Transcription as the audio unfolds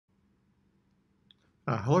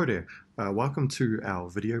Hello there. Welcome to our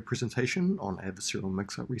video presentation on adversarial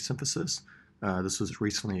mix-up resynthesis. This was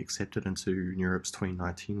recently accepted into NeurIPS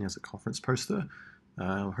 2019 as a conference poster.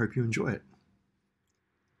 I hope you enjoy it.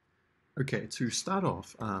 Okay, to start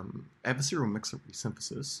off, adversarial mix-up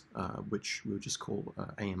resynthesis, which we'll just call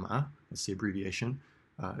AMR, that's the abbreviation,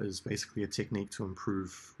 is basically a technique to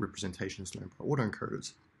improve representations learned by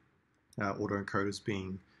autoencoders. Autoencoders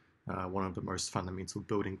being one of the most fundamental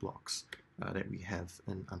building blocks that we have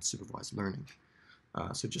in unsupervised learning.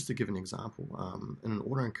 So just to give an example, in an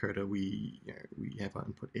autoencoder, we have our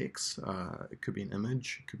input X. It could be an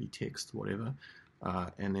image, it could be text, whatever,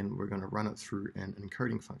 and then we're going to run it through an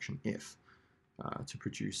encoding function F to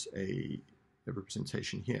produce a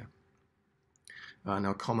representation here.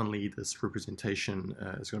 Now, commonly, this representation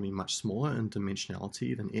is going to be much smaller in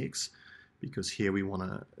dimensionality than X, because here we want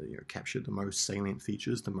to capture the most salient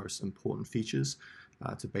features, the most important features,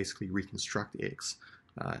 to basically reconstruct X.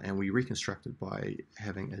 And we reconstruct it by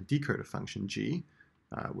having a decoder function G,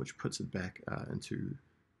 which puts it back into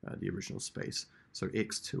the original space. So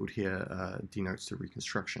X tilde here denotes the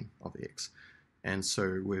reconstruction of X. And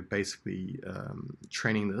so we're basically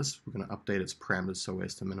training this. We're going to update its parameters so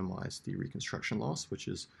as to minimize the reconstruction loss, which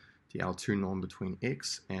is the L2 norm between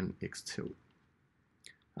X and X tilde.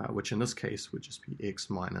 Which in this case would just be X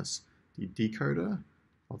minus the decoder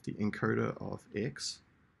of the encoder of X,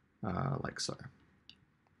 like so.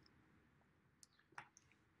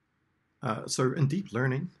 So in deep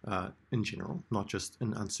learning, in general, not just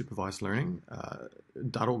in unsupervised learning,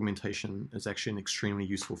 data augmentation is actually an extremely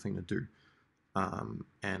useful thing to do. And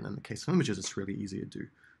in the case of images, it's really easy to do,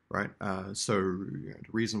 right? So the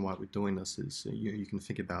reason why we're doing this is you can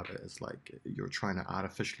think about it as like you're trying to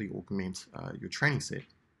artificially augment your training set,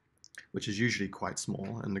 which is usually quite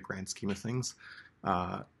small in the grand scheme of things.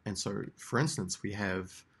 And so, for instance, we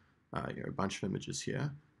have a bunch of images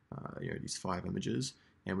here, these 5 images,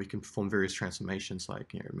 and we can perform various transformations,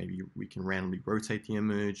 like maybe we can randomly rotate the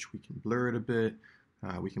image, we can blur it a bit,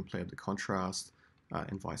 we can play up the contrast,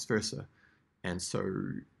 and vice versa. And so,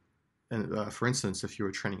 for instance, if you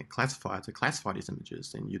were training a classifier to classify these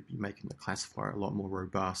images, then you'd be making the classifier a lot more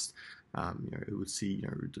robust. It would see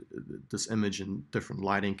this image in different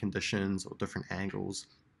lighting conditions or different angles.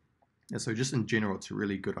 And so just in general, it's a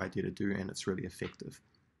really good idea to do, and it's really effective.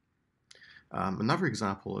 Another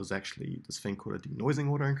example is actually this thing called a denoising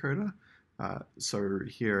autoencoder. So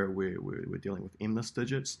here we're dealing with endless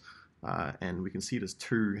digits, and we can see this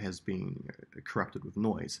 2 has been corrupted with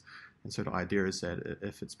noise. And so the idea is that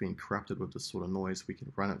if it's being corrupted with this sort of noise, we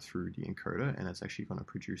can run it through the encoder, and it's actually going to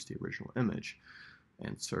produce the original image.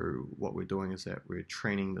 And so what we're doing is that we're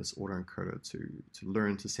training this autoencoder to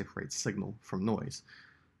learn to separate signal from noise.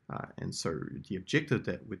 And so the objective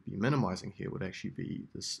that we'd be minimizing here would actually be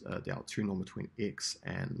this the L2 norm between X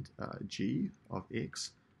and G of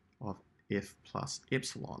X of F plus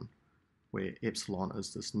epsilon, where epsilon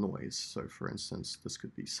is this noise. So for instance, this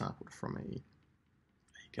could be sampled from a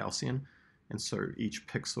Gaussian, and so each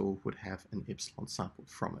pixel would have an epsilon sampled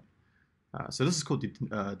from it. So this is called the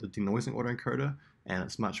denoising autoencoder, and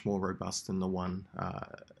it's much more robust than the one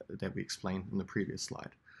that we explained in the previous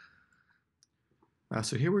slide.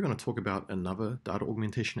 So here we're going to talk about another data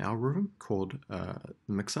augmentation algorithm called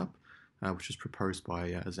mixup, which was proposed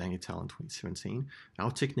by Zhang et al. In 2017. Our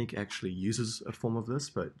technique actually uses a form of this,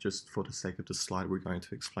 but just for the sake of this slide, we're going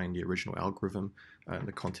to explain the original algorithm in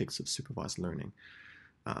the context of supervised learning.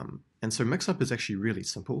 And so mixup is actually really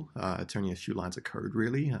simple. It's only a few lines of code,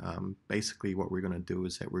 really. Basically, what we're going to do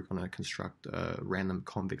is that we're going to construct random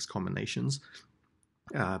convex combinations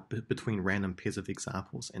between random pairs of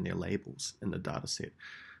examples and their labels in the data set.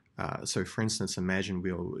 So for instance, imagine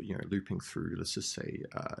we're looping through, let's just say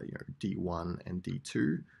D1 and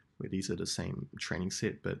D2, where these are the same training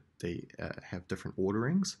set, but they have different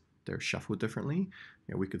orderings. They're shuffled differently.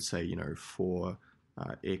 We could say, for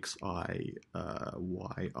xi,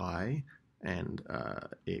 yi, and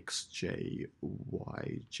xj,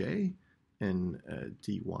 yj in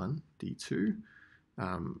D1, D2.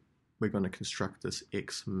 We're going to construct this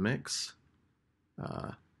x mix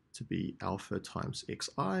to be alpha times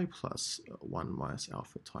xi plus 1 minus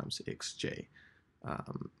alpha times xj,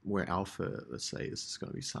 where alpha, let's say this is going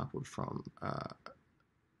to be sampled from,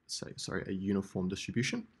 a uniform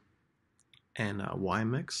distribution, and y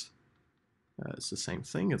mix, it's the same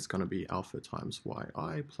thing. It's going to be alpha times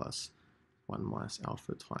yi plus 1 minus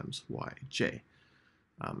alpha times yj.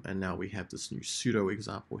 And now we have this new pseudo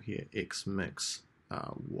example here, x mix,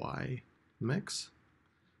 y mix,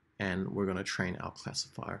 and we're going to train our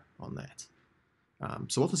classifier on that.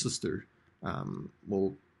 So what does this do?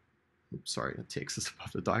 Well, sorry, the text is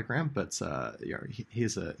above the diagram, but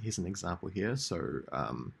here's an example here. So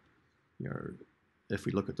if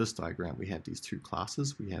we look at this diagram, we have these two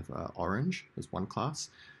classes. We have orange as one class,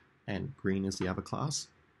 and green is the other class.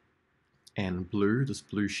 And blue, this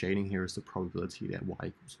blue shading here, is the probability that y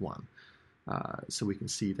equals 1. So we can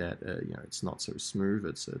see that it's not so smooth.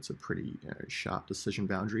 It's a pretty sharp decision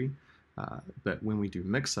boundary. But when we do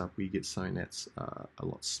mix-up, we get something that's a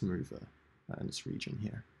lot smoother in this region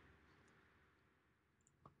here.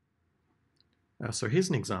 So here's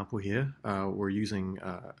an example here. We're using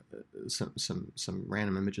some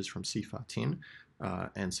random images from CFAR 10.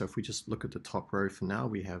 And so if we just look at the top row for now,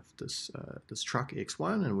 we have this truck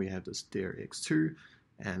X1 and we have this deer X2.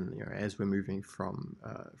 And as we're moving from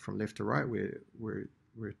left to right, we're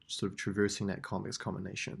sort of traversing that complex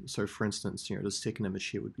combination. So for instance, the second image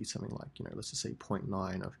here would be something like, let's just say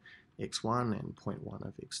 0.9 of X1 and 0.1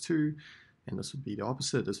 of X2. And this would be the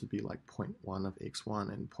opposite. This would be like 0.1 of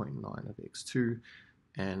X1 and 0.9 of X2.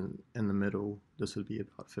 And in the middle, this would be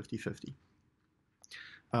about 50-50.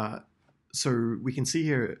 So we can see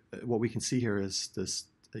here, what we can see here is this,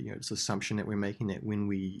 this assumption that we're making that when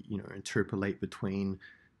we, interpolate between,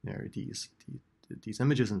 these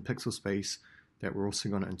images in pixel space, that we're also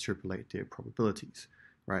going to interpolate their probabilities,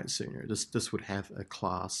 right? So, this would have a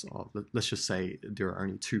class of, let's just say there are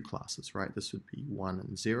only two classes, right? This would be 1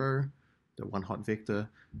 and 0, the one hot vector,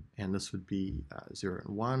 and this would be 0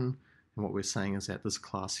 and 1. And what we're saying is that this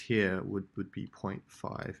class here would be 0.5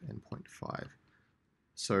 and 0.5.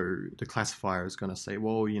 So the classifier is going to say,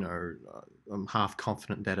 well, I'm half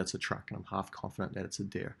confident that it's a truck and I'm half confident that it's a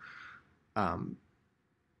deer.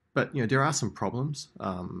 But there are some problems.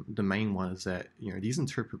 The main one is that these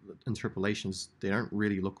interpolations, they don't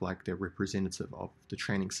really look like they're representative of the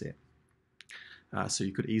training set. So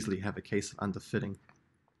you could easily have a case of underfitting.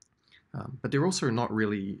 But they're also not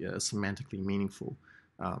really semantically meaningful.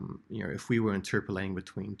 If we were interpolating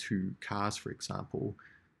between two cars, for example,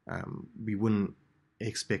 we wouldn't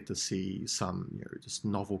expect to see some just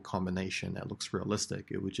novel combination that looks realistic.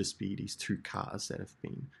 It would just be these two cars that have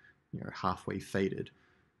been halfway faded.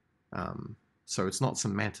 So it's not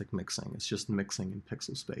semantic mixing, it's just mixing in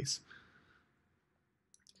pixel space.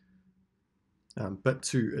 But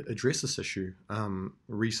to address this issue,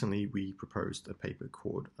 recently we proposed a paper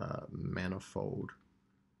called Manifold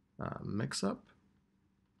Mixup.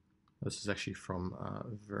 This is actually from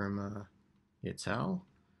Verma et al.,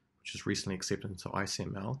 which is recently accepted into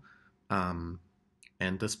ICML.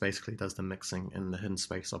 And this basically does the mixing in the hidden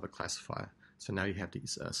space of a classifier. So now you have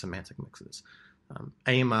these semantic mixes.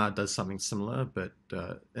 AMR does something similar, but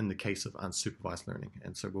in the case of unsupervised learning.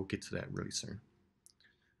 And so we'll get to that really soon.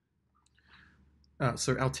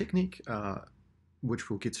 So our technique,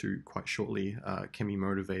 which we'll get to quite shortly, can be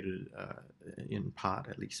motivated in part,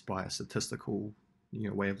 at least, by a statistical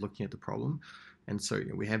way of looking at the problem. And so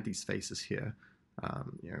we have these faces here.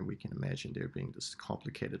 We can imagine there being this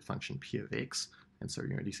complicated function P of x, and so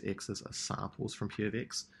these x's are samples from P of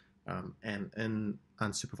x. And in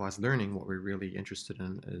unsupervised learning, what we're really interested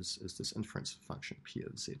in is this inference function P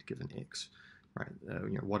of z given x,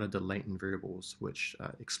 right? What are the latent variables which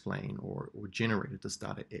explain or generated this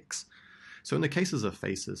data x? So in the cases of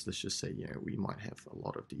faces, let's just say we might have a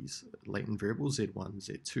lot of these latent variables, z1,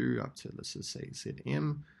 z2, up to, let's just say,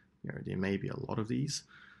 zm. There may be a lot of these.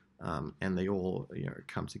 And they all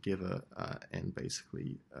come together and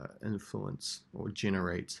basically influence or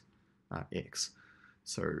generate x.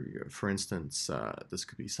 So for instance, this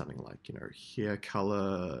could be something like hair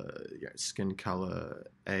color, skin color,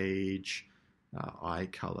 age, eye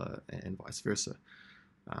color, and vice versa.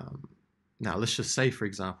 Now let's just say, for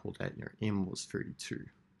example, that m was 32.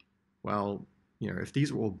 Well, if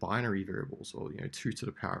these were all binary variables, or 2 to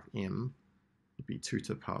the power of m would be 2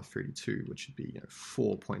 to the power of 32, which would be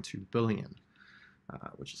 4.2 billion,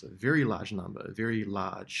 which is a very large number, a very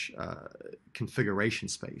large configuration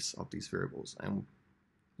space of these variables. And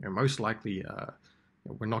most likely,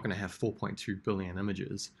 we're not going to have 4.2 billion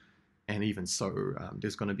images, and even so,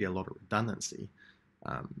 there's going to be a lot of redundancy.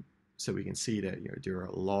 So we can see that there are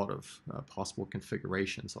a lot of possible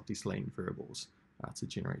configurations of these latent variables to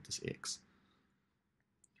generate this x.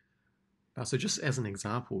 So just as an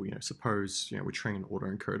example, suppose we train an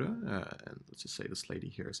autoencoder, and let's just say this lady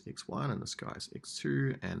here is x1 and this guy is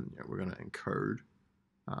x2, and we're going to encode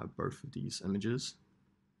both of these images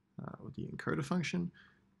with the encoder function.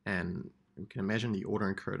 And we can imagine the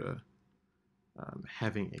autoencoder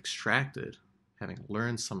having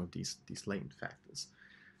learned some of these latent factors.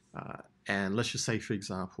 And let's just say, for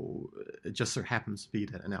example, it just so happens to be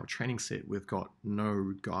that in our training set we've got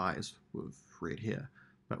no guys with red hair,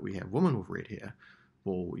 but we have women with red hair.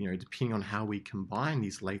 well, depending on how we combine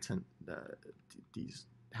these latent,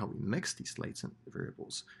 how we mix these latent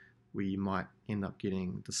variables, we might end up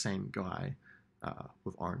getting the same guy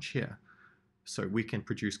with orange here. So we can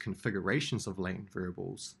produce configurations of latent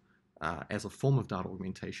variables as a form of data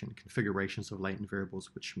augmentation, configurations of latent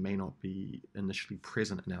variables which may not be initially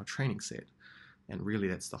present in our training set. And really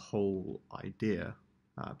that's the whole idea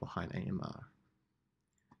behind AMR.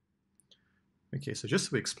 Okay, so just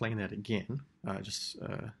to explain that again,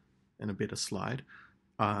 in a better slide,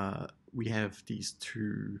 we have these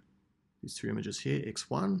two images here,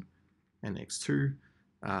 x1 and x2,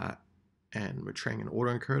 and we're training an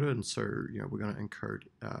autoencoder, and so we're going to encode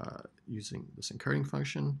using this encoding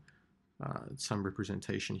function, some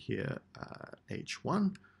representation here,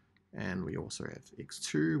 h1, and we also have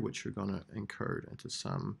x2, which we're going to encode into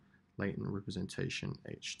some latent representation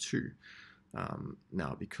h2.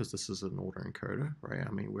 Now, because this is an autoencoder, right?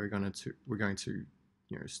 I mean, we're going to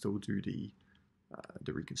still do the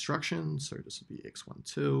reconstruction. So this would be x1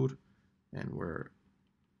 tilde, and we're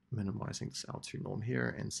minimizing this L2 norm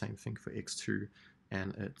here, and same thing for x2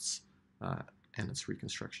 and its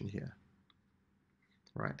reconstruction here,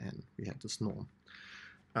 right? And we have this norm.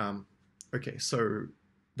 Okay, so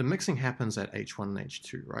the mixing happens at h1 and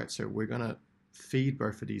h2, right? So we're going to feed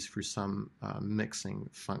both of these through some mixing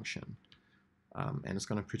function. And it's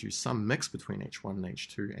going to produce some mix between h1 and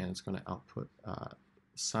h2, and it's going to output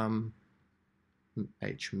some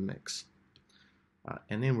h mix.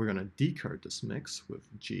 And then we're going to decode this mix with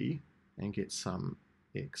G and get some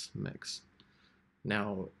X mix.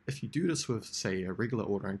 Now, if you do this with, say, a regular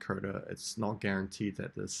autoencoder, it's not guaranteed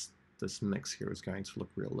that this mix here is going to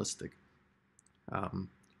look realistic.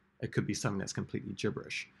 It could be something that's completely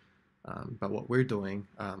gibberish. But what we're doing,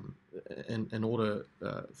 in order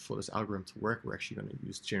for this algorithm to work, we're actually going to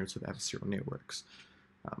use generative adversarial networks.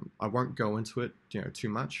 I won't go into it too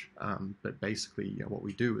much, but basically what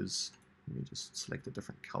we do is, let me just select a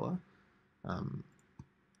different color. And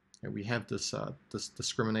we have this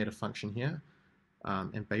discriminator function here,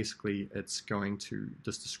 and basically this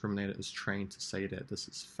discriminator is trained to say that this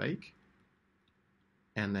is fake,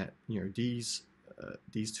 and that these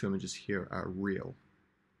two images here are real.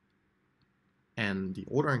 And the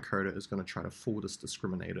autoencoder is going to try to fool this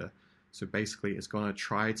discriminator. So basically, it's going to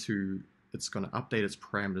update its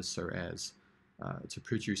parameters so as to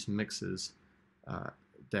produce mixes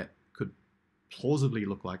that could plausibly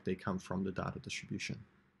look like they come from the data distribution.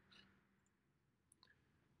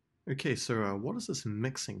 Okay, so what is this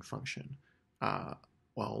mixing function?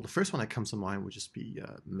 Well, the first one that comes to mind would just be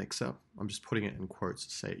mixup. I'm just putting it in quotes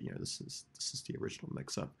to say, this is the original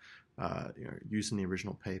mixup, used in the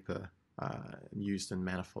original paper, used in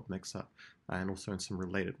manifold mixup, and also in some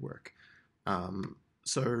related work.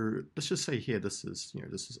 So let's just say here this is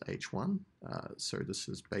h1. So this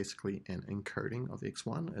is basically an encoding of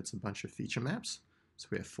x1. It's a bunch of feature maps. So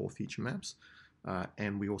we have 4 feature maps,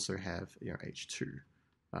 and we also have h2,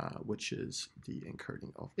 which is the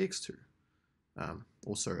encoding of x2.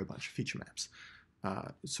 Also a bunch of feature maps.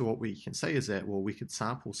 So what we can say is that, well, we could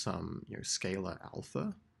sample some scalar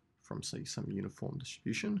alpha from, say, some uniform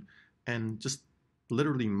distribution, and just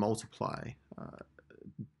literally multiply,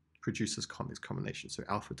 produce this combination. So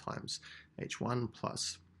alpha times h1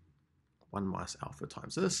 plus 1 minus alpha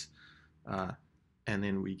times this, and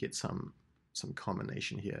then we get some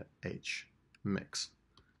combination here, h mix,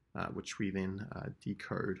 which we then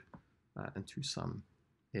decode into some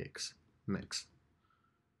x mix.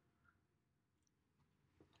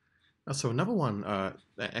 So another one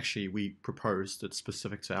that actually we proposed that's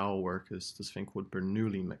specific to our work is this thing called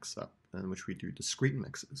Bernoulli mixup, in which we do discrete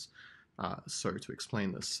mixes. So to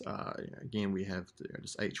explain this, again, we have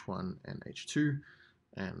this h1 and h2,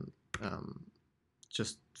 and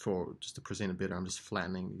just to present it better, I'm just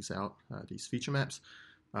flattening these out, these feature maps.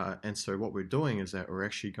 And so what we're doing is that we're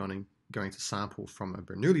actually going to sample from a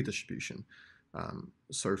Bernoulli distribution.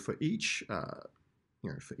 So for each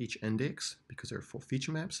index, because there are 4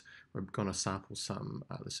 feature maps, we're going to sample some,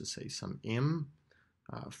 let's just say some m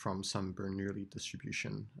from some Bernoulli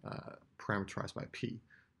distribution parameterized by p.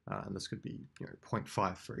 And this could be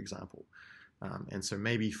 0.5, for example. And so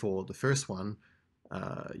maybe for the first one,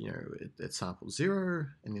 it samples 0,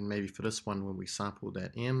 and then maybe for this one, when we sample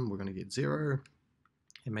that m, we're going to get 0,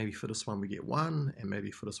 and maybe for this one we get 1, and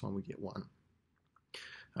maybe for this one we get 1.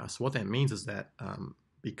 So what that means is that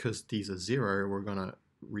because these are 0, we're going to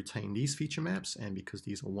retain these feature maps, and because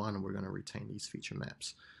these are 1, we're going to retain these feature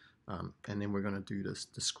maps. And then we're going to do this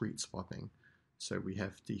discrete swapping. So we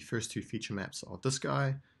have the first 2 feature maps of this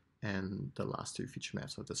guy, and the last 2 feature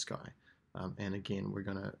maps of this guy. And again, we're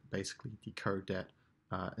going to basically decode that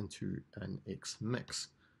into an X mix.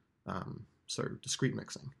 So discrete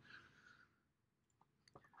mixing.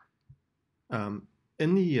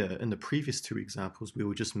 In the previous two examples, we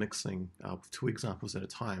were just mixing two examples at a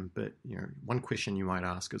time. But one question you might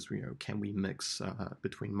ask is, can we mix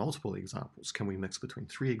between multiple examples? Can we mix between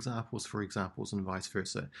 3 examples, 4 examples, and vice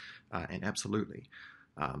versa? And absolutely.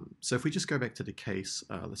 So if we just go back to the case,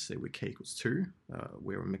 let's say where k equals 2,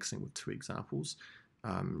 where we're mixing with 2 examples.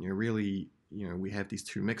 Really, we have these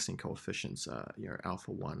 2 mixing coefficients,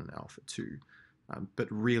 alpha 1 and alpha 2.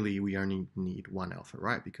 But really, we only need 1 alpha,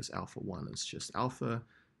 right? Because alpha 1 is just alpha,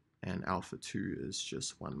 and alpha 2 is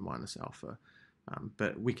just 1 minus alpha.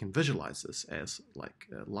 But we can visualize this as like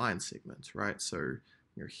a line segment, right? So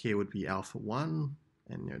here would be alpha 1,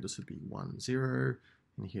 and this would be 1, 0,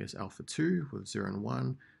 and here's alpha 2 with 0 and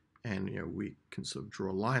 1, and we can sort of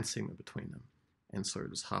draw a line segment between them. And so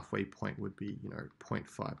this halfway point would be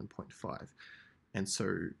 0.5 and 0.5. And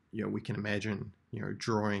so, we can imagine,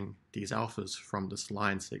 drawing these alphas from this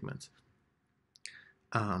line segment.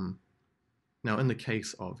 Now, in the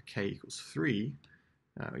case of k equals 3,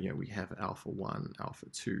 we have alpha 1, alpha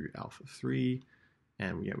 2, alpha 3,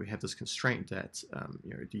 and we have this constraint that,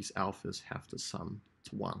 these alphas have to sum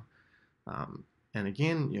to 1. And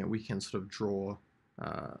again, we can sort of draw,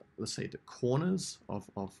 let's say, the corners of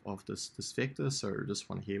this vector. So this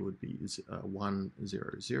one here would be 1,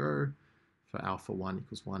 0, 0. For alpha 1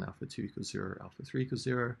 equals 1, alpha 2 equals 0, alpha 3 equals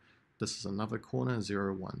 0. This is another corner,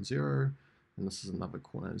 0, 1, 0. And this is another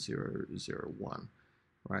corner, 0, 0, 1.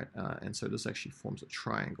 Right? And so this actually forms a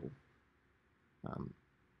triangle.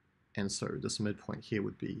 And so this midpoint here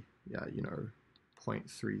would be,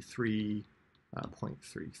 0.33,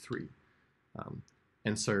 0.33.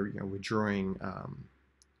 And so, we're drawing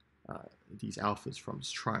these alphas from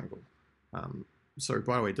this triangle. So,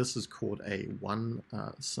 by the way, this is called a 1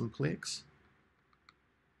 simplex.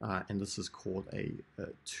 And this is called a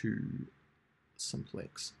 2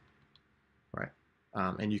 simplex, right?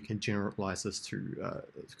 And you can generalize this to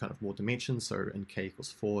kind of more dimensions. So in k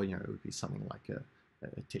equals 4, it would be something like a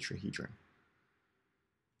tetrahedron.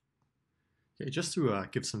 Okay, just to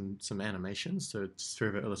give some animations to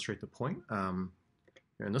further illustrate the point.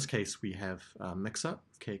 In this case, we have mix-up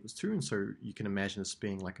k equals 2, and so you can imagine this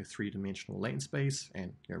being like a 3-dimensional latent space,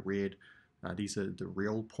 and red, these are the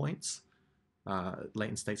real points.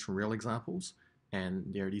 Latent states from real examples,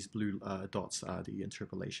 and these blue dots are the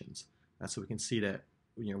interpolations. So we can see that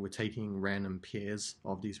we're taking random pairs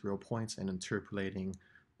of these real points and interpolating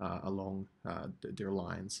along their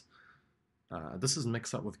lines. This is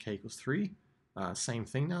mixed up with k equals 3. Same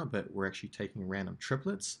thing now, but we're actually taking random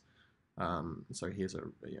triplets. So here's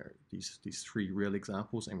these 3 real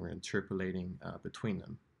examples, and we're interpolating between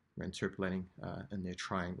them. We're interpolating in their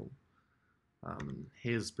triangle.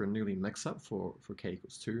 Here's Bernoulli mix-up for k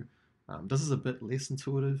equals 2. This is a bit less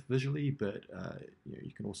intuitive visually, but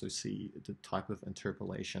you can also see the type of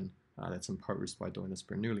interpolation that's imposed by doing this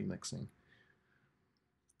Bernoulli mixing.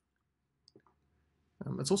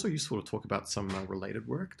 It's also useful to talk about some related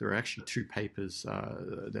work. There are actually 2 papers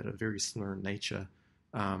that are very similar in nature.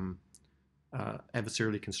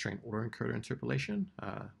 Adversarially constrained auto-encoder interpolation,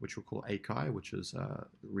 which we'll call ACI, which is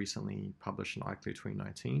recently published in iClear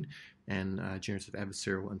 2019, and generative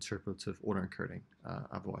adversarial interpretative autoencoding,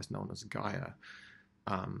 otherwise known as Gaia.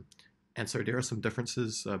 And so there are some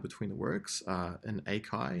differences between the works. In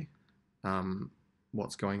ACI,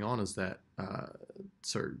 what's going on is that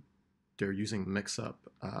so they're using mix-up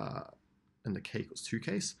in the k equals 2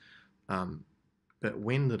 case. But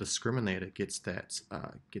when the discriminator gets that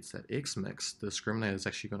X mix, the discriminator is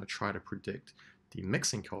actually going to try to predict the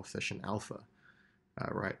mixing coefficient alpha,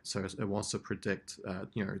 right? So it wants to predict,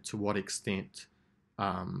 to what extent,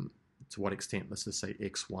 let's just say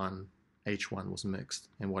X1, H1 was mixed,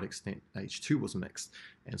 and what extent H2 was mixed.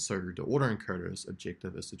 And so the autoencoder's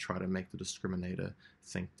objective is to try to make the discriminator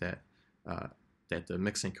think that that the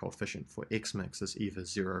mixing coefficient for X mix is either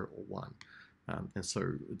 0 or 1. And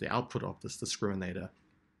so the output of this discriminator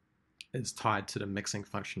is tied to the mixing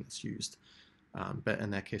function that's used. But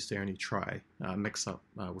in that case, they only try mix up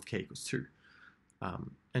with k equals 2.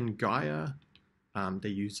 In Gaia, they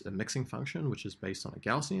use a mixing function, which is based on a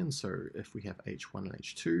Gaussian. So if we have H1 and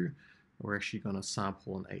H2, we're actually going to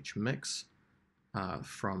sample an H mix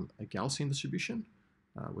from a Gaussian distribution,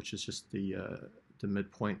 which is just the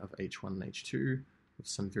midpoint of H1 and H2 with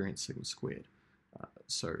some variance sigma squared.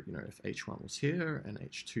 So, if H1 was here and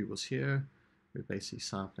H2 was here, we're basically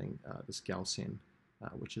sampling this Gaussian,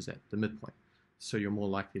 which is at the midpoint. So you're more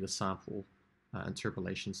likely to sample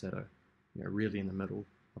interpolations that are really in the middle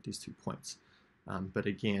of these 2 points. But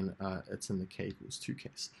again, it's in the k equals 2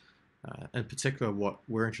 case. In particular, what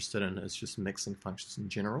we're interested in is just mixing functions in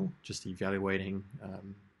general, just evaluating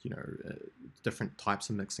different types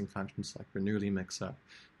of mixing functions like Bernoulli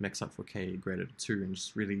mix-up for k greater to 2, and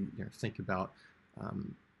just really think about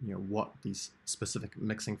what these specific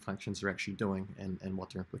mixing functions are actually doing and what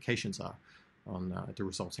their implications are on the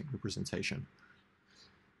resulting representation.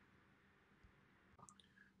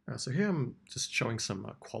 So here I'm just showing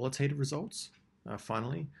some qualitative results,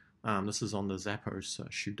 finally. This is on the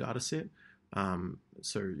Zappos shoe dataset.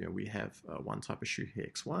 So we have one type of shoe here,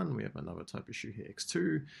 X1, we have another type of shoe here,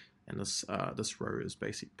 X2, and this row is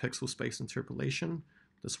basic pixel space interpolation.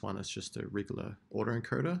 This one is just a regular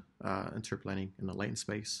autoencoder interpolating in the latent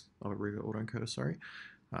space of a regular autoencoder, sorry.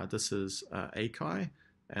 This is ACHI,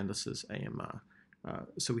 and this is AMR.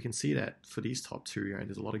 So we can see that for these top two,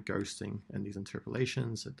 there's a lot of ghosting in these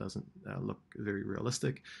interpolations. It doesn't look very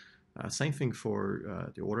realistic. Same thing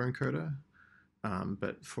for the autoencoder,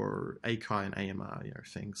 but for ACHI and AMR,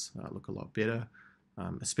 things look a lot better,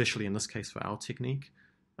 especially in this case for our technique.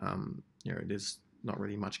 There's not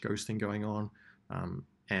really much ghosting going on.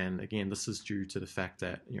 And again, this is due to the fact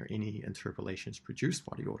that any interpolations produced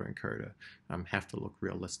by the autoencoder have to look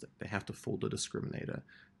realistic. They have to fool the discriminator.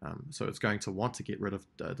 So it's going to want to get rid of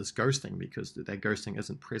this ghosting because that ghosting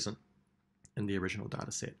isn't present in the original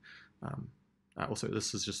data set. Also,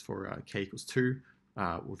 this is just for k equals 2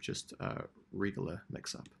 with just regular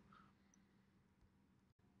mix-up.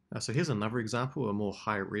 So here's another example, a more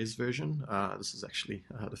high-res version. This is actually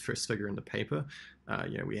the first figure in the paper.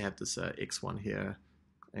 We have this X1 here,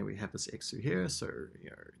 and we have this X2 here. So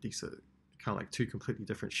these are kind of like two completely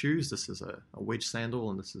different shoes. This is a wedge sandal,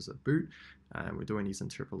 and this is a boot, and we're doing these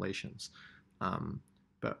interpolations.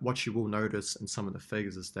 But what you will notice in some of the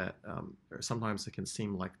figures is that sometimes it can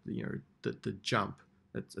seem like the jump.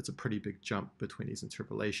 It's a pretty big jump between these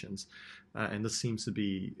interpolations, and this seems to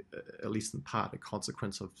be, at least in part, a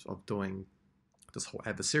consequence of doing this whole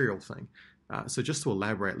adversarial thing. So just to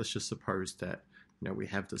elaborate, let's just suppose that we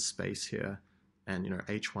have this space here, and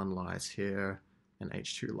H1 lies here, and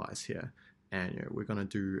H2 lies here, and we're going to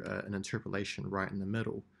do an interpolation right in the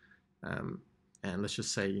middle. And let's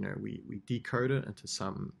just say we decode it into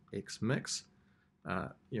some X mix.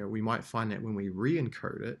 We might find that when we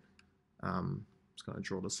re-encode it, I'm just going to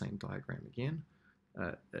draw the same diagram again.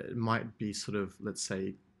 It might be sort of, let's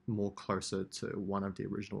say, more closer to one of the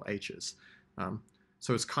original H's.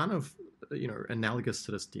 So it's kind of analogous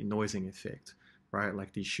to this denoising effect, right?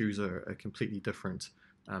 Like these shoes are completely different,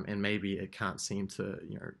 and maybe it can't seem to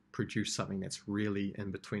produce something that's really in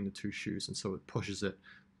between the two shoes, and so it pushes it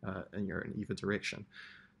in either direction.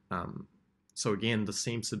 So again, this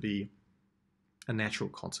seems to be a natural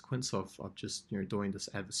consequence of just doing this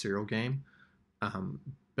adversarial game.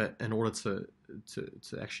 But in order to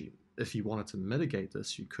actually, if you wanted to mitigate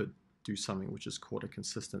this, you could do something which is called a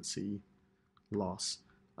consistency loss.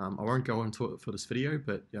 I won't go into it for this video,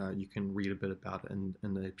 but you can read a bit about it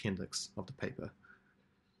in the appendix of the paper.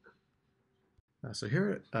 So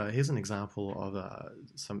here's an example of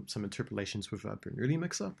some interpolations with Bernoulli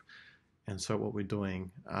mix-up. And so what we're doing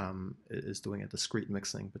is doing a discrete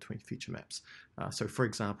mixing between feature maps. So for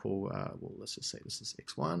example, well, let's just say this is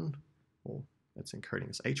X1, or it's encoding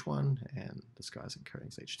as H1, and this guy's encoding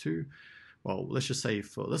as H2. Well, let's just say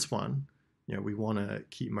for this one, we want to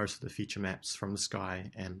keep most of the feature maps from this guy,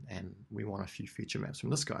 and we want a few feature maps from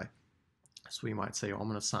this guy. So we might say, I'm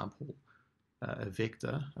going to sample a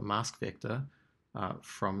vector, a mask vector,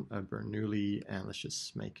 from a Bernoulli, and let's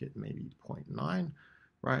just make it maybe 0.9,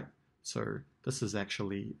 right? So this is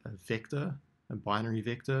actually a vector, a binary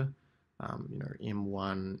vector,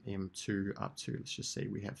 M1, M2 up to, let's just say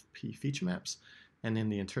we have P feature maps, and then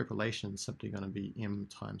the interpolation is simply going to be M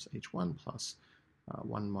times H1 plus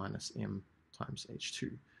 1 minus M times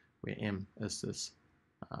H2, where M is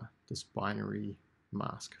this binary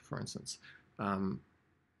mask, for instance.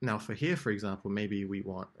 Now for here, for example, maybe we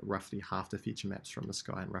want roughly half the feature maps from this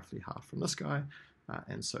guy and roughly half from this guy,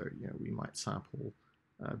 and so we might sample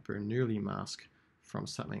Bernoulli mask from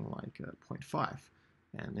something like 0.5,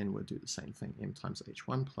 and then we'll do the same thing, M times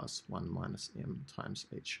H1 plus 1 minus M times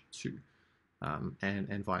H2,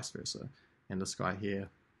 and vice versa. And this guy here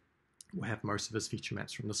will have most of his feature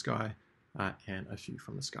maps from this guy and a few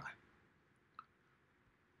from this guy.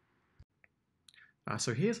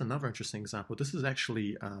 So here's another interesting example. This is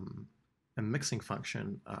actually a mixing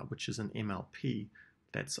function, which is an MLP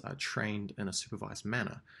that's trained in a supervised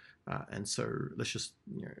manner. And so let's just,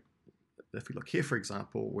 if we look here, for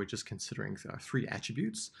example, we're just considering 3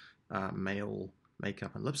 attributes, male,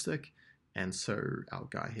 makeup, and lipstick. And so our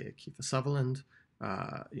guy here, Kiefer Sutherland,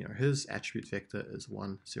 his attribute vector is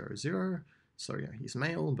 1, 0, 0. So yeah, he's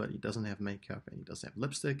male, but he doesn't have makeup and he doesn't have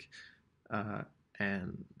lipstick.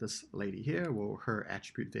 And this lady here, well, her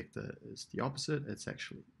attribute vector is the opposite. It's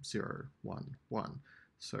actually 0, 1, 1.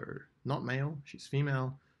 So not male, she's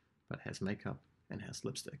female, but has makeup and has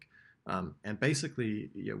lipstick. And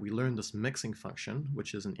basically, we learned this mixing function,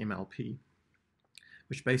 which is an MLP,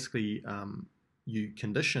 which basically you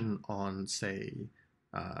condition on, say,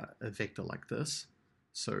 a vector like this.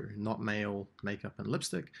 So not male, makeup, and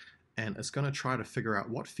lipstick. And it's going to try to figure out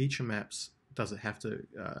what feature maps does it have to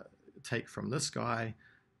take from this guy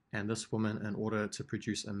and this woman in order to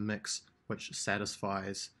produce a mix which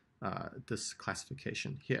satisfies this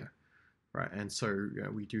classification here. Right, and so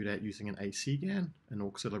we do that using an AC GAN, an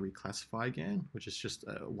auxiliary classify GAN, which is just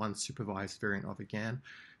one supervised variant of a GAN.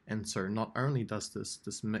 And so not only does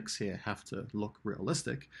this mix here have to look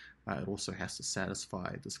realistic, it also has to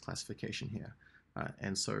satisfy this classification here.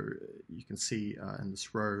 And so you can see in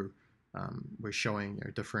this row, we're showing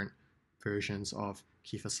different versions of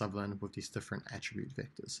Kiefer-Sutherland with these different attribute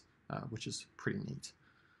vectors, which is pretty neat.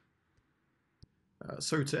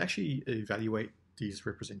 So to actually evaluate these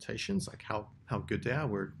representations, like how good they are,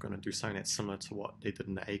 we're going to do something that's similar to what they did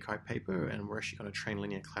in the AKI paper, and we're actually going to train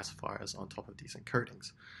linear classifiers on top of these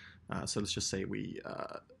encodings. So let's just say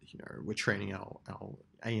we're training our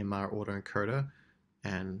AMR autoencoder,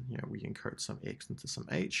 and we encode some X into some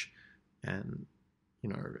H, and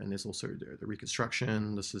and there's also the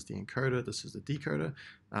reconstruction. This is the encoder, this is the decoder.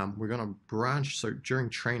 We're going to branch. So during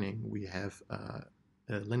training, we have a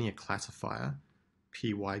linear classifier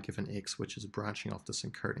py given x, which is branching off this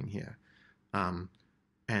encoding here.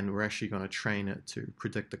 And we're actually going to train it to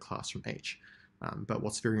predict the class from H. But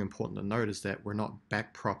what's very important to note is that we're not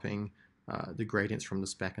backpropping the gradients from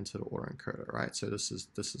this back into the autoencoder, right? So this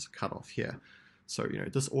is cut off here. So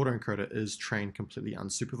this autoencoder is trained completely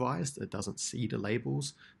unsupervised. It doesn't see the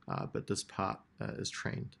labels, but this part is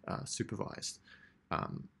trained supervised.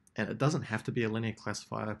 And it doesn't have to be a linear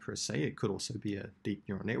classifier per se. It could also be a deep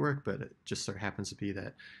neural network, but it just so happens to be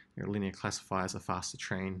that linear classifiers are fast to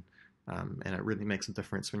train, and it really makes a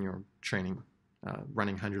difference when you're training,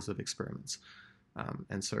 running hundreds of experiments.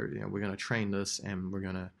 And so we're going to train this, and we're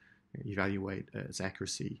going to evaluate its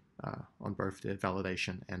accuracy on both the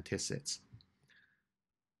validation and test sets.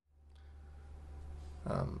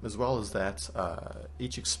 As well as that,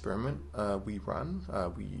 each experiment we run,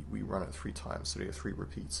 we run it 3 times, so there are 3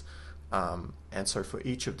 repeats. And so for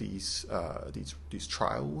each of these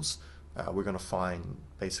trials, we're going to find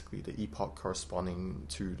basically the epoch corresponding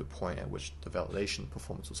to the point at which the validation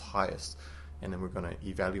performance was highest, and then we're going to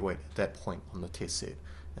evaluate at that point on the test set.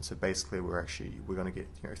 And so basically, we're going to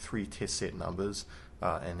get 3 test set numbers,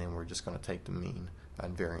 and then we're just going to take the mean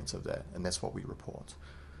and variance of that, and that's what we report.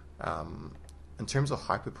 In terms of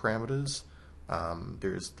hyperparameters,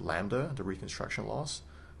 there's lambda, the reconstruction loss.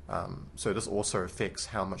 So this also affects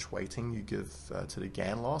how much weighting you give to the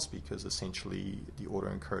GAN loss, because essentially the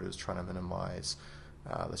autoencoder is trying to minimize,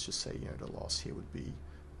 let's just say, the loss here would be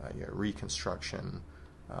reconstruction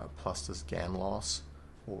plus this GAN loss,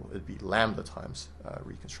 or it'd be lambda times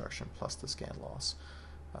reconstruction plus this GAN loss,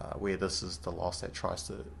 where this is the loss that tries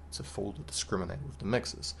to fool the discriminator with the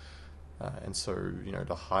mixes. And so,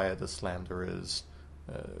 the higher this lambda is,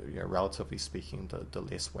 relatively speaking, the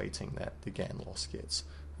less weighting that the GAN loss gets.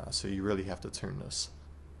 So you really have to tune this.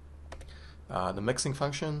 The mixing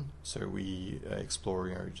function, so we explore,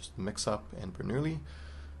 just mix-up and Bernoulli.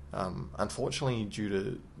 Unfortunately, due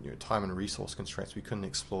to time and resource constraints, we couldn't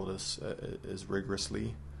explore this as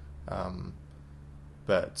rigorously.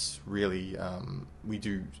 But really, we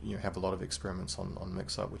do have a lot of experiments on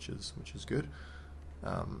mix-up, which is good.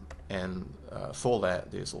 And for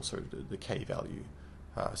that, there's also the K value.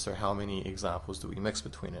 So how many examples do we mix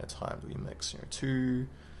between at a time? Do we mix 2,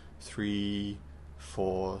 3,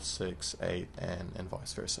 4, 6, 8, and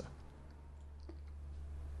vice versa?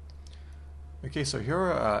 Okay, so here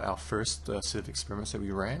are our first set of experiments that we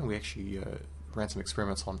ran. We actually ran some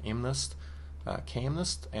experiments on MNIST,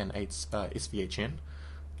 KMNIST, and SVHN.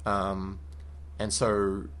 And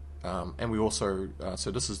so and we also,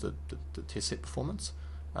 so this is the test set performance,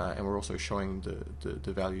 and we're also showing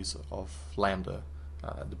the values of lambda,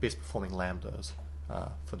 the best performing lambdas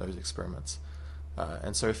for those experiments.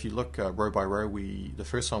 And so if you look row by row, the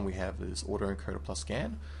first one we have is autoencoder plus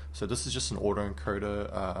GAN. So this is just an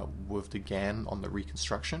autoencoder with the GAN on the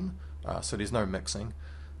reconstruction, so there's no mixing.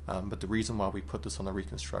 But the reason why we put this on the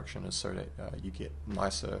reconstruction is so that you get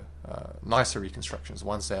nicer reconstructions,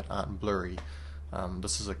 ones that aren't blurry.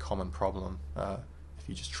 This is a common problem if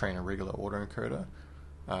you just train a regular autoencoder.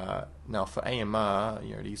 Now for AMR,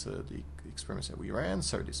 these are the experiments that we ran.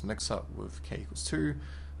 So this mix-up with k equals 2,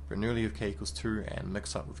 Bernoulli with k equals 2 and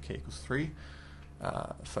mixup with k equals 3.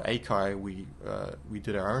 For ACI, we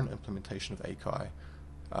did our own implementation of ACI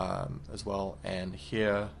as well, and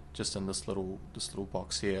here, just in this little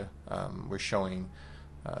box here, we're showing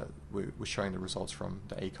the results from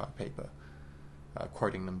the ACI paper,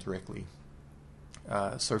 quoting them directly.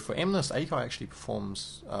 So for MNIST, ACI actually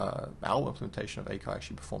performs, our implementation of ACI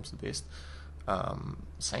actually performs the best.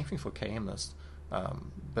 Same thing for KMNIST,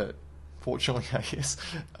 but fortunately, I guess,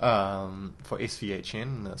 for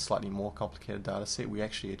SVHN, a slightly more complicated data set, we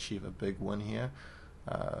actually achieve a big win here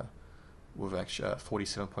with actually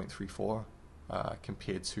 47.34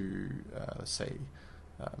 compared to, let's say,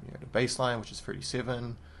 the baseline, which is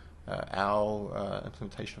 37, our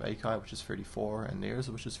implementation of ACI, which is 34, and theirs,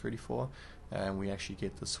 which is 34, and we actually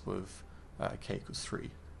get this with k equals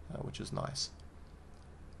 3, which is nice.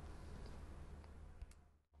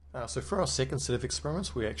 So for our second set of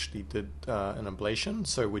experiments, we actually did an ablation.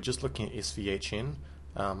 So we're just looking at SVHN.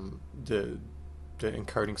 The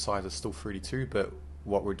encoding size is still 32, but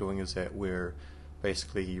what we're doing is that we're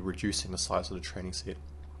basically reducing the size of the training set.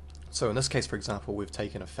 So in this case, for example, we've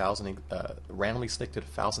taken randomly selected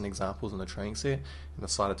 1,000 examples in the training set and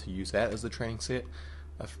decided to use that as the training set.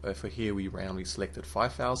 For here, we randomly selected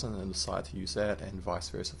 5,000 and decided to use that, and vice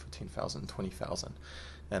versa for 10,000 and 20,000.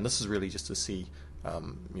 And this is really just to see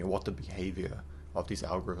what the behavior of these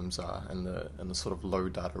algorithms are in the sort of low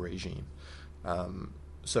data regime.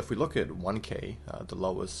 So if we look at 1K, the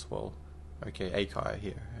lowest, well, okay, ACI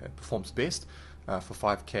here performs best. For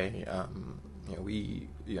 5K, we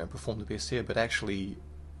perform the best here, but actually,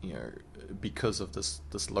 because of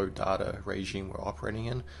this low data regime we're operating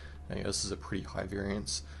in, this is a pretty high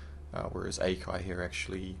variance, whereas ACI here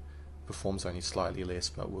actually performs only slightly less,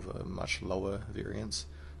 but with a much lower variance.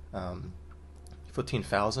 For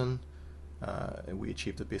 10,000, we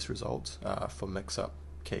achieved the best result for mix-up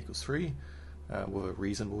k equals 3 with a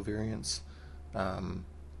reasonable variance.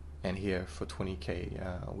 And here for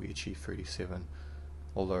 20k, we achieved 37,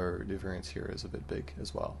 although the variance here is a bit big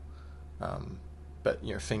as well. But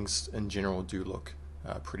things in general do look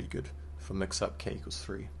pretty good for mix-up k equals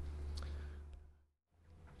 3.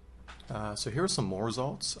 So here are some more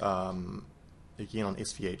results, again on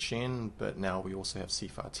SVHN, but now we also have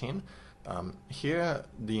CFAR10. Here,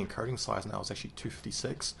 the encoding size now is actually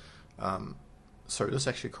 256. So this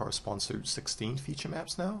actually corresponds to 16 feature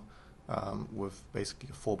maps now, with basically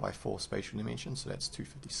a 4x4 spatial dimension, so that's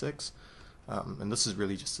 256. And this is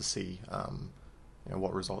really just to see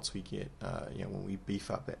what results we get when we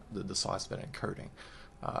beef up the size of that encoding.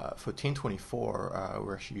 For 1024,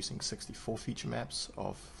 we're actually using 64 feature maps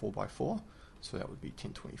of 4x4, so that would be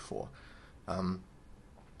 1024.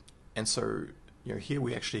 And so here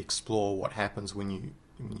we actually explore what happens when you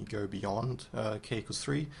go beyond k equals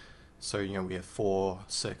 3. So we have 4,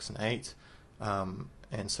 6, and 8.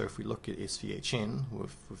 And so if we look at SVHN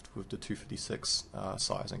with the 256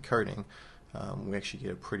 size encoding, we actually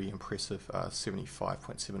get a pretty impressive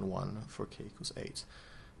 75.71 for k equals 8.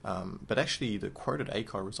 But actually the quoted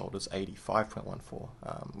ACI result is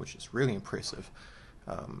 85.14, which is really impressive.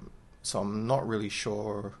 So I'm not really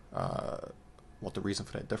sure what the reason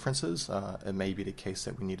for that difference is. It may be the case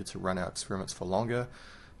that we needed to run our experiments for longer,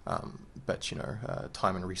 but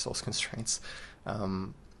time and resource constraints.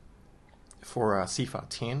 For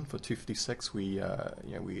CFAR10 for 256, we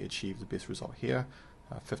achieved the best result here,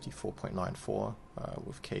 54.94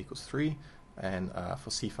 with k equals 3, and for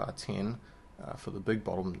CFAR10 for the big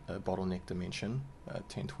bottleneck dimension,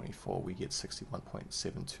 1024, we get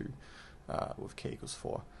 61.72 with k equals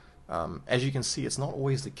 4. As you can see, it's not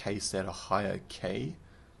always the case that a higher k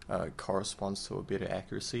corresponds to a better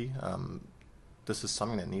accuracy. This is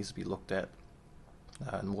something that needs to be looked at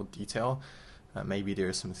in more detail. Maybe there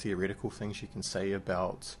are some theoretical things you can say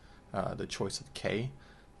about the choice of k,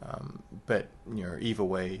 but either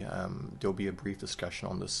way, there'll be a brief discussion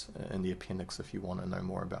on this in the appendix if you want to know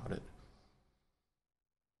more about it.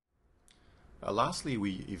 Lastly,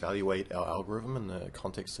 we evaluate our algorithm in the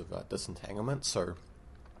context of disentanglement. So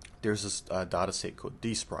there's this data set called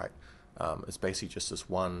dsprite. It's basically just this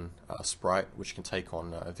one sprite which can take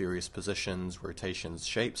on various positions, rotations,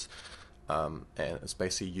 shapes, and it's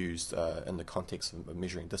basically used in the context of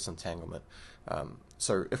measuring disentanglement.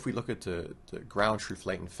 So if we look at the ground truth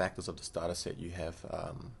latent factors of this data set, you have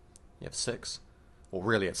 6. Well,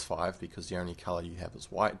 really it's 5 because the only color you have is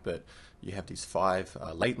white, but you have these 5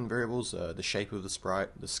 latent variables: the shape of the sprite,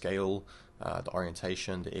 the scale, the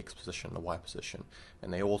orientation, the x position, the y position,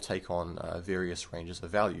 and they all take on various ranges of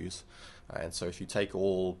values. And so if you take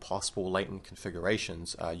all possible latent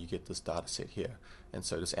configurations, you get this data set here. And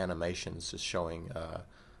so this animation is just showing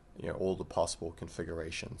all the possible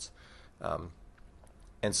configurations.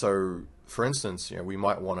 And so, for instance, we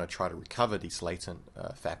might want to try to recover these latent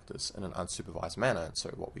factors in an unsupervised manner. And so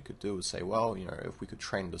what we could do is say, well, if we could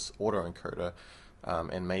train this autoencoder,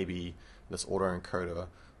 and maybe this autoencoder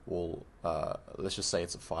will, let's just say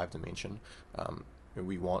it's a 5-dimension.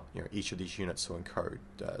 We want each of these units to encode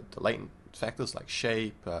the latent factors like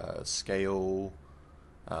shape, scale,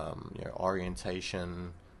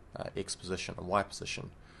 orientation, x position, and y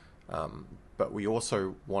position. But we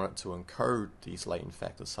also want it to encode these latent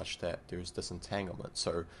factors such that there's disentanglement.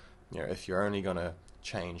 So, if you're only going to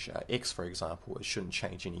change x, for example, it shouldn't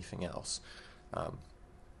change anything else.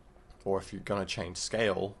 Or if you're going to change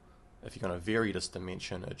scale, if you're going to vary this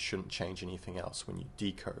dimension, it shouldn't change anything else when you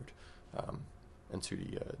decode into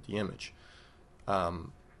the image.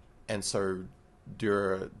 And so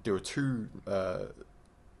there are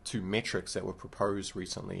two metrics that were proposed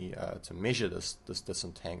recently to measure this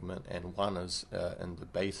disentanglement, and one is in the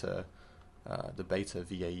beta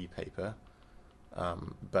VAE paper,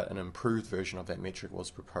 but an improved version of that metric was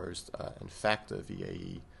proposed in factor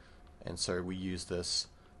VAE, and so we use this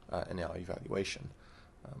in our evaluation.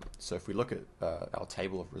 So if we look at our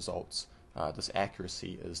table of results, this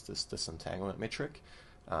accuracy is this disentanglement metric,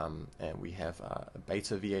 and we have a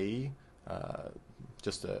beta VAE,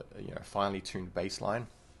 just a finely tuned baseline.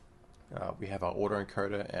 We have our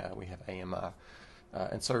autoencoder, we have AMR.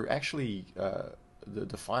 And so actually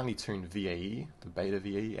the finely tuned VAE, the beta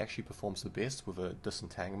VAE, actually performs the best with a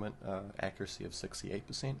disentanglement accuracy of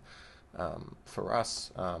 68%. For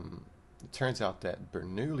us, it turns out that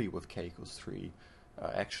Bernoulli with k equals 3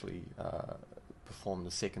 actually performed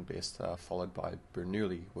the second best, followed by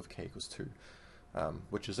Bernoulli with k equals 2,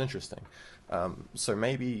 which is interesting. So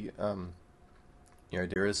maybe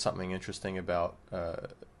there is something interesting about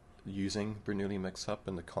using Bernoulli mix-up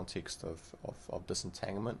in the context of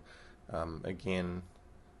disentanglement. Again,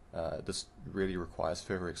 this really requires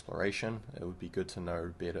further exploration. It would be good to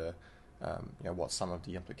know better what some of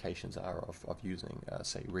the implications are of using,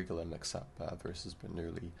 say, regular mix-up versus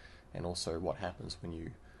Bernoulli, and also what happens when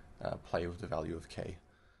you play with the value of k.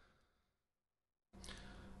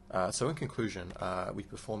 So in conclusion, we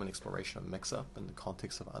perform an exploration of mix-up in the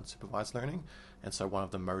context of unsupervised learning, and so one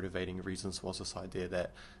of the motivating reasons was this idea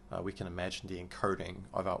that we can imagine the encoding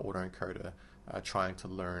of our autoencoder trying to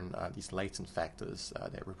learn these latent factors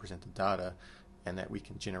that represent the data, and that we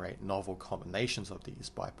can generate novel combinations of these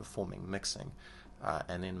by performing mixing,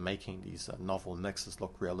 and then making these novel mixes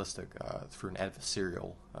look realistic through an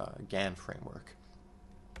adversarial GAN framework.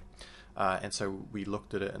 And so we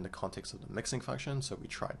looked at it in the context of the mixing function. So we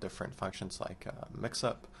tried different functions like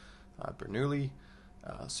mixup, Bernoulli,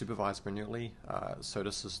 supervised Bernoulli. So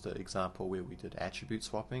this is the example where we did attribute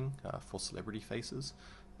swapping for celebrity faces,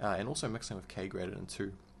 and also mixing with k greater than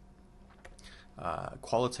 2.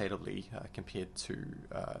 Qualitatively, compared to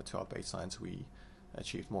our baselines, we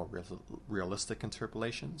achieved more realistic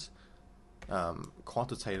interpolations.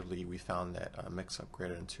 Quantitatively, we found that mix-up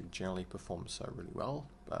greater than 2 generally performs really well,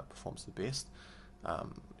 performs the best.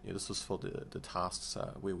 This was for the tasks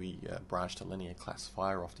where we branched a linear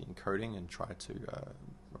classifier off the encoding and tried to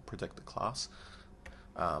predict the class.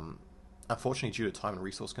 Unfortunately, due to time and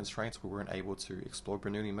resource constraints, we weren't able to explore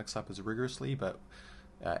Bernoulli mix-up as rigorously, but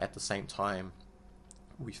at the same time,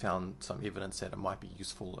 we found some evidence that it might be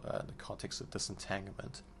useful in the context of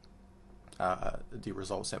disentanglement. The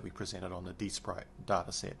results that we presented on the D-Sprite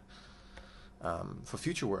dataset. For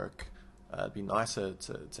future work, it'd be nicer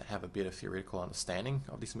to have a better theoretical understanding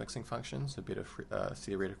of these mixing functions, a better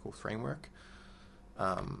theoretical framework,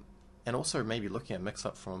 and also maybe looking at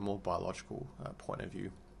mix-up from a more biological point of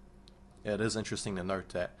view. It is interesting to note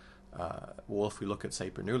that, well, if we look at, say,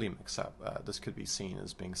 Bernoulli mix-up, this could be seen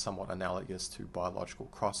as being somewhat analogous to biological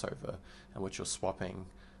crossover, in which you're swapping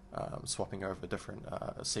over different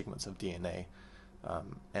segments of DNA.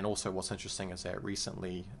 And also what's interesting is that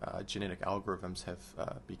recently genetic algorithms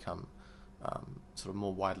have become sort of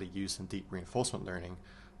more widely used in deep reinforcement learning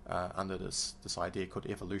under this idea called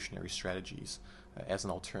evolutionary strategies as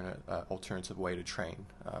an alternative way to train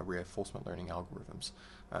reinforcement learning algorithms.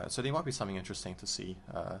 So there might be something interesting to see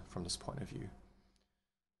from this point of view.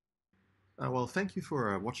 Well, thank you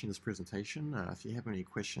for watching this presentation. If you have any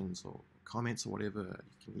questions or comments or whatever,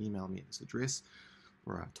 you can email me at this address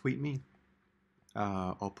or tweet me.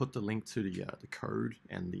 I'll put the link to the code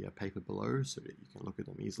and the paper below so that you can look at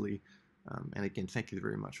them easily. And again, thank you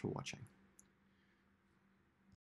very much for watching.